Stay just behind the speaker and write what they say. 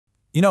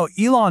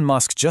Elon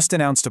Musk just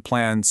announced a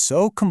plan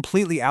so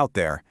completely out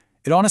there,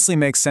 it honestly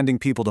makes sending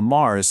people to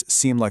Mars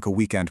seem like a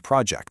weekend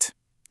project.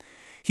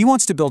 He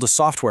wants to build a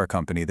software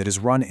company that is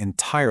run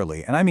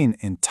entirely, and I mean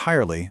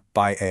entirely,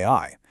 by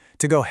AI,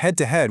 to go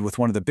head-to-head with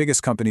one of the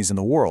biggest companies in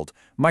the world,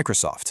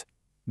 Microsoft.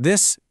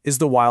 This is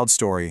the wild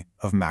story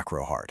of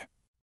Macrohard.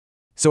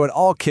 So it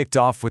all kicked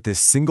off with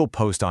this single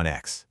post on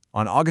X.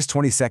 On August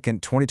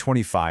 22nd,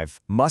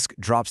 2025, Musk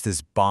drops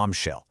this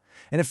bombshell.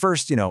 And at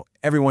first,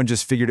 everyone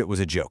just figured it was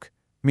a joke.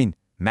 I mean,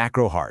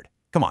 Macrohard.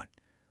 Come on.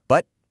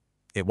 But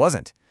it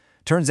wasn't.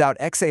 Turns out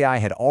XAI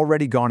had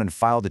already gone and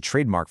filed a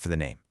trademark for the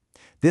name.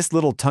 This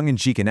little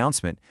tongue-in-cheek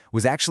announcement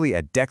was actually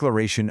a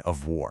declaration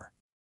of war.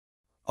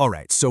 All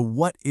right, so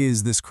what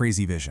is this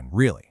crazy vision,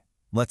 really?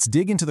 Let's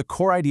dig into the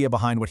core idea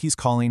behind what he's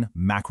calling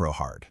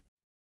Macrohard.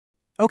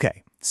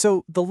 Okay,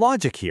 so the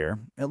logic here,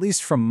 at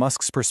least from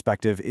Musk's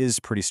perspective, is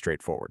pretty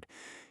straightforward.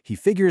 He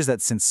figures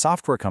that since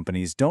software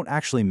companies don't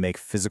actually make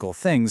physical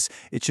things,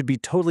 it should be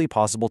totally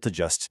possible to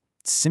just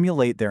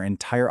simulate their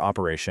entire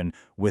operation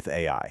with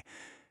AI.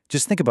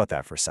 Just think about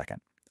that for a second.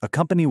 A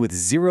company with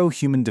 0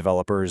 human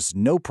developers,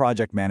 no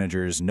project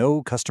managers,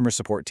 no customer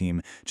support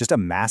team, just a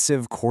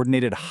massive,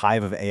 coordinated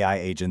hive of AI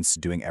agents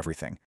doing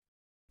everything.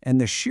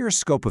 And the sheer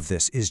scope of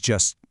this is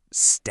just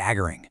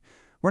staggering.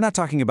 We're not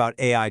talking about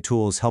AI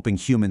tools helping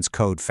humans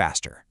code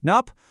faster.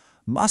 Nope.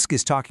 Musk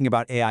is talking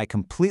about AI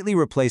completely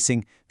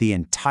replacing the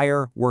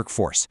entire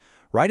workforce.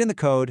 Writing the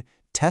code,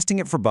 testing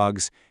it for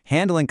bugs,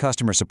 handling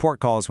customer support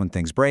calls when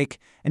things break,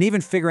 and even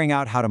figuring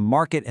out how to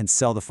market and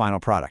sell the final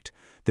product.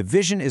 The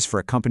vision is for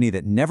a company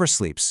that never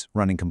sleeps,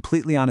 running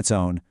completely on its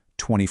own,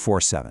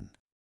 24/7.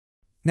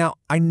 Now,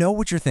 I know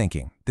what you're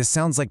thinking. This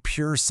sounds like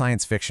pure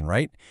science fiction,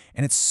 right?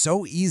 And it's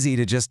so easy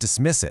to just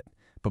dismiss it.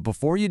 But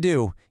before you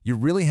do, you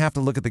really have to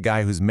look at the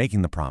guy who's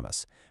making the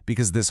promise.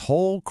 Because this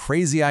whole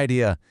crazy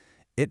idea,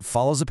 it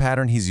follows a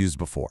pattern he's used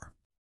before.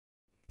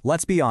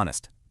 Let's be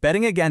honest.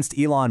 Betting against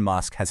Elon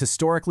Musk has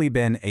historically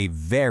been a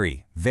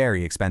very,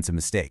 very expensive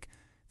mistake.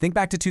 Think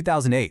back to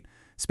 2008.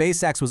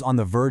 SpaceX was on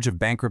the verge of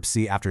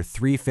bankruptcy after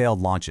 3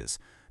 failed launches.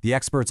 The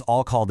experts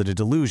all called it a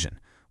delusion,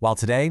 while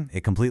today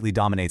it completely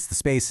dominates the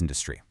space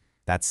industry.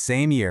 That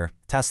same year,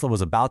 Tesla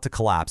was about to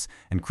collapse,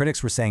 and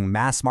critics were saying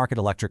mass-market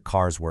electric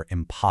cars were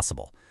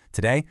impossible.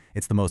 Today,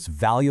 it's the most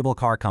valuable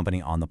car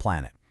company on the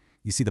planet.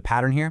 You see the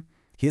pattern here?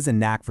 He has a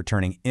knack for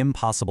turning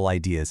impossible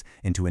ideas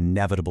into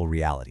inevitable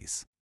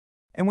realities.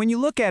 And when you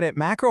look at it,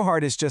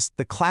 Macrohard is just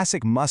the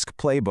classic Musk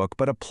playbook,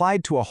 but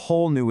applied to a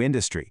whole new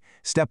industry.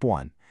 Step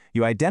 1.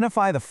 You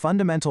identify the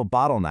fundamental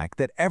bottleneck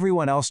that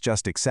everyone else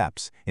just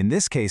accepts, in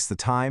this case the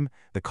time,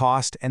 the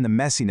cost, and the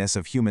messiness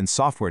of human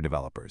software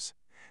developers.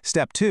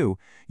 Step 2,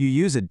 you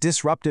use a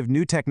disruptive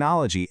new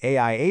technology,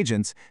 AI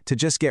agents, to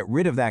just get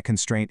rid of that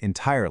constraint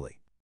entirely.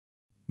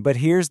 But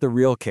here's the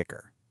real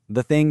kicker,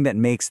 the thing that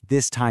makes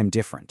this time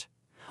different.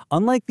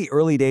 Unlike the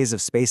early days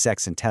of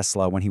SpaceX and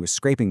Tesla when he was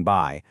scraping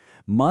by,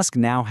 Musk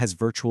now has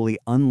virtually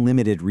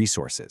unlimited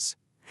resources.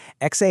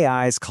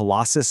 XAI's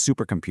Colossus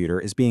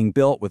supercomputer is being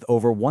built with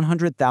over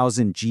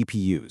 100,000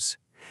 GPUs.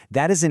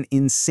 That is an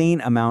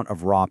insane amount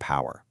of raw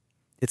power.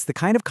 It's the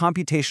kind of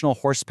computational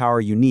horsepower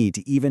you need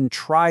to even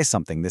try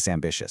something this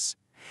ambitious.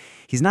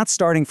 He's not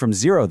starting from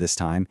zero this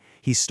time,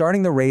 he's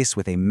starting the race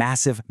with a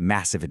massive,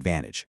 massive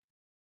advantage.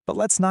 But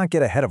let's not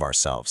get ahead of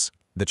ourselves.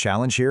 The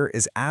challenge here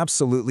is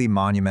absolutely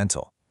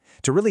monumental.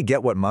 To really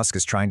get what Musk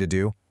is trying to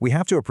do, we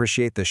have to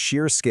appreciate the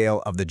sheer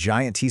scale of the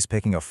giant he's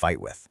picking a fight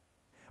with.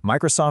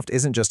 Microsoft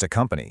isn't just a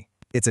company,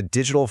 it's a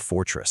digital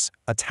fortress,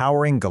 a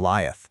towering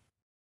Goliath.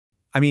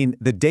 I mean,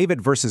 the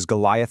David versus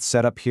Goliath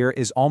setup here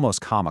is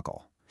almost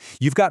comical.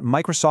 You've got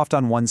Microsoft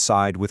on one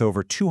side with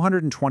over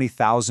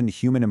 220,000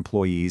 human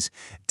employees,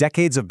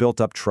 decades of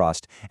built-up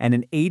trust, and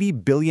an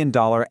 $80 billion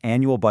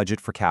annual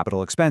budget for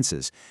capital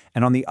expenses.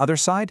 And on the other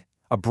side,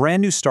 a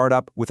brand new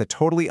startup with a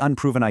totally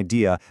unproven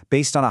idea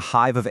based on a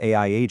hive of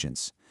AI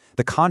agents.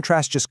 The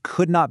contrast just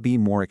could not be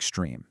more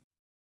extreme.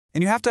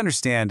 And you have to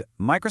understand,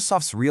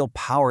 Microsoft's real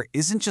power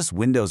isn't just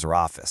Windows or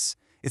Office.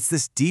 It's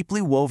this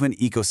deeply woven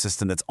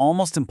ecosystem that's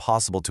almost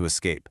impossible to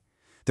escape.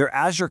 Their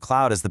Azure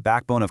cloud is the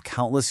backbone of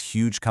countless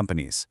huge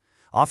companies.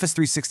 Office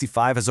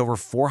 365 has over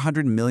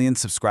 400 million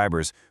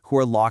subscribers who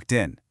are locked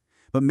in.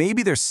 But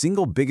maybe their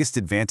single biggest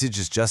advantage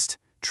is just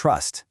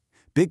trust.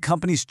 Big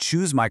companies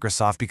choose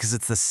Microsoft because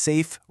it's the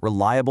safe,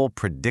 reliable,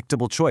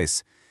 predictable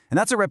choice. And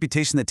that's a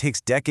reputation that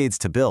takes decades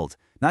to build,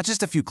 not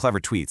just a few clever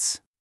tweets.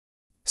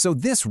 So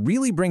this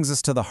really brings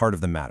us to the heart of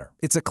the matter.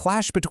 It's a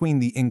clash between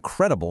the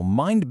incredible,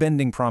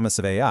 mind-bending promise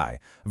of AI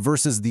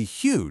versus the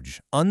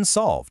huge,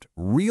 unsolved,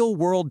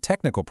 real-world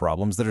technical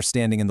problems that are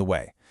standing in the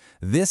way.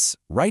 This,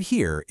 right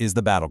here, is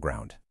the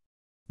battleground.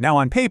 Now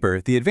on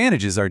paper, the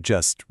advantages are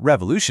just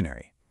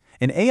revolutionary.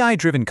 An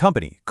AI-driven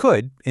company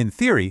could, in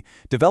theory,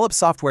 develop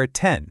software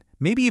 10,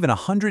 maybe even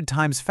 100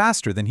 times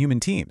faster than human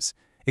teams.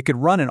 It could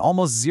run at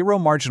almost zero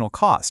marginal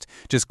cost,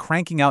 just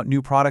cranking out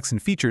new products and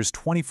features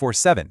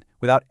 24/7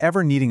 without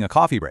ever needing a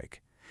coffee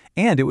break.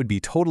 And it would be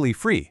totally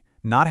free,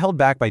 not held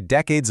back by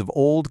decades of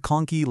old,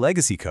 clunky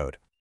legacy code.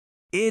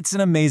 It's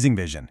an amazing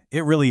vision.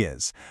 It really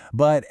is.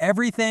 But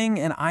everything,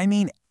 and I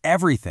mean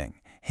everything,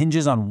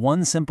 hinges on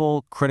one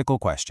simple, critical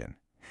question.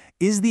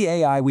 Is the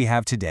AI we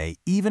have today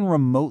even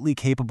remotely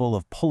capable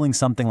of pulling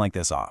something like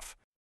this off?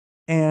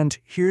 And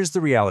here's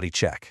the reality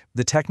check.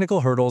 The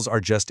technical hurdles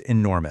are just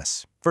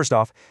enormous. First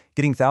off,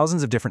 getting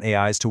thousands of different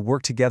AIs to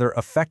work together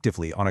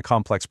effectively on a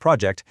complex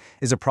project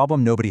is a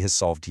problem nobody has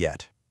solved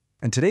yet.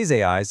 And today's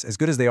AIs, as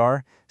good as they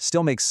are,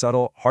 still make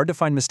subtle,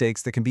 hard-to-find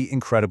mistakes that can be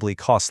incredibly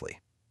costly.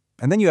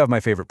 And then you have my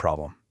favorite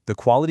problem, the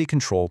quality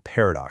control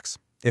paradox.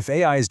 If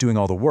AI is doing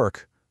all the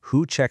work,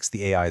 who checks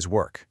the AI's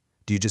work?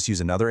 Do you just use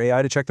another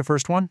AI to check the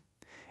first one?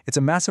 It's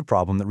a massive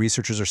problem that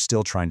researchers are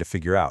still trying to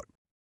figure out.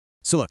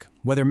 So look,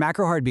 whether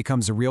Macrohard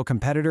becomes a real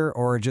competitor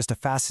or just a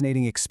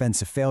fascinating,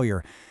 expensive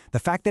failure, the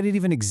fact that it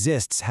even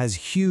exists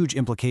has huge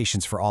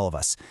implications for all of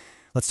us.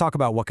 Let's talk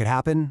about what could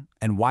happen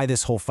and why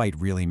this whole fight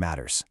really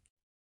matters.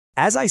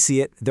 As I see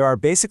it, there are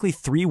basically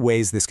three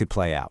ways this could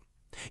play out.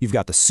 You've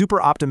got the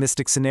super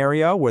optimistic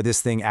scenario where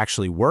this thing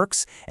actually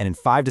works, and in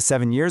 5 to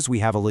 7 years we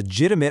have a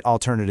legitimate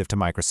alternative to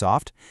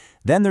Microsoft.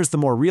 Then there's the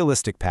more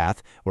realistic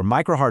path, where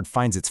Macrohard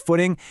finds its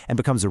footing and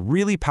becomes a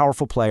really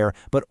powerful player,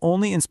 but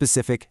only in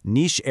specific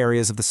niche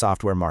areas of the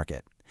software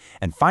market.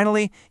 And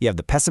finally, you have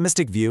the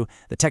pessimistic view,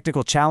 the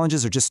technical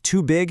challenges are just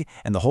too big,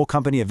 and the whole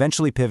company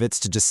eventually pivots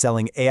to just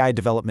selling AI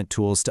development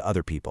tools to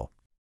other people.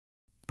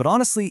 But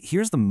honestly,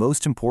 here's the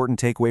most important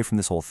takeaway from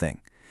this whole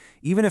thing.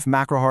 Even if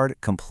Macrohard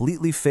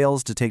completely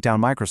fails to take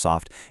down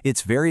Microsoft,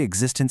 its very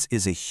existence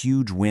is a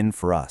huge win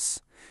for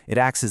us. It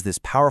acts as this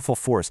powerful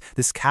force,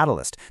 this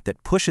catalyst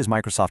that pushes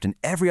Microsoft and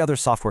every other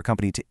software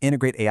company to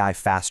integrate AI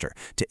faster,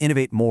 to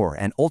innovate more,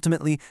 and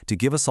ultimately to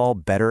give us all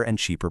better and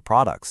cheaper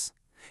products.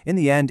 In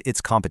the end,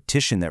 it's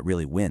competition that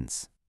really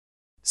wins.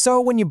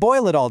 So when you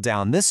boil it all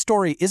down, this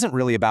story isn't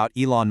really about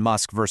Elon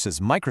Musk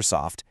versus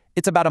Microsoft.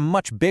 It's about a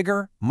much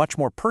bigger, much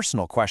more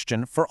personal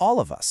question for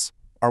all of us.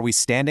 Are we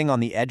standing on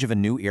the edge of a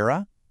new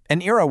era?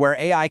 An era where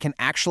AI can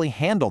actually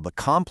handle the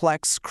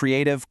complex,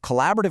 creative,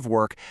 collaborative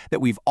work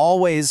that we've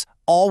always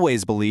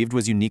believed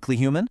was uniquely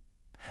human?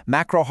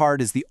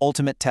 Macrohard is the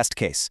ultimate test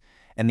case,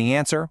 and the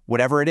answer,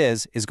 whatever it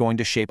is going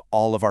to shape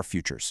all of our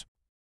futures.